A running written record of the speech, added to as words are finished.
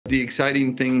The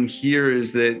exciting thing here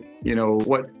is that,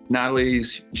 what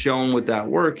Natalie's shown with that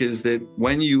work is that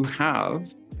when you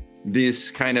have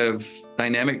this kind of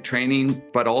dynamic training,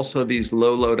 but also these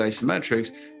low load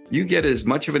isometrics, you get as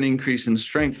much of an increase in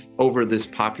strength over this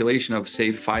population of,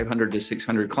 say, 500 to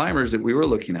 600 climbers that we were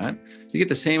looking at. You get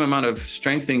the same amount of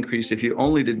strength increase if you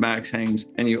only did max hangs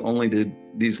and you only did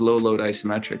these low load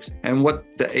isometrics. And what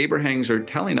the Abrahangs are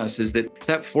telling us is that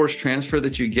that force transfer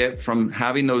that you get from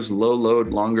having those low load,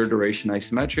 longer duration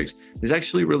isometrics is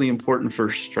actually really important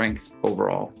for strength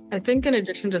overall. I think in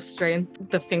addition to strength,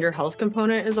 the finger health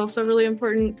component is also really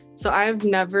important. So I've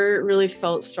never really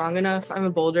felt strong enough. I'm a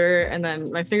boulder, and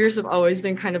then my fingers have always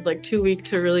been kind of like too weak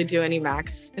to really do any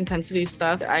max intensity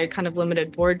stuff. I kind of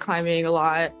limited board climbing a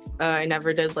lot. I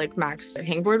never did like max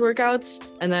hangboard workouts.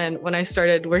 And then when I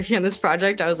started working on this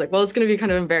project, I was like, well, it's going to be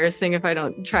kind of embarrassing if I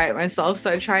don't try it myself.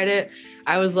 So I tried it.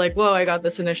 I was like, whoa, I got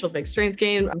this initial big strength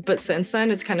gain. But since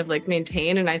then, it's kind of like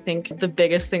maintained. And I think the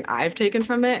biggest thing I've taken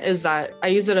from it is that I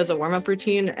use it as a warm-up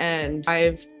routine, and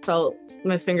I've felt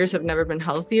my fingers have never been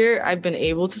healthier. I've been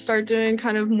able to start doing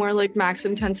kind of more like max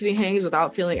intensity hangs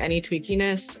without feeling any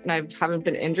tweakiness. And I haven't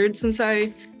been injured since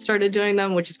I started doing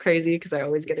them, which is crazy because I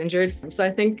always get injured. So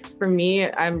I think for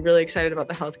me, I'm really excited about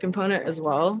the health component as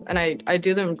well. And I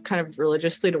do them kind of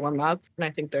religiously to warm up. And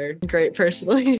I think they're great personally.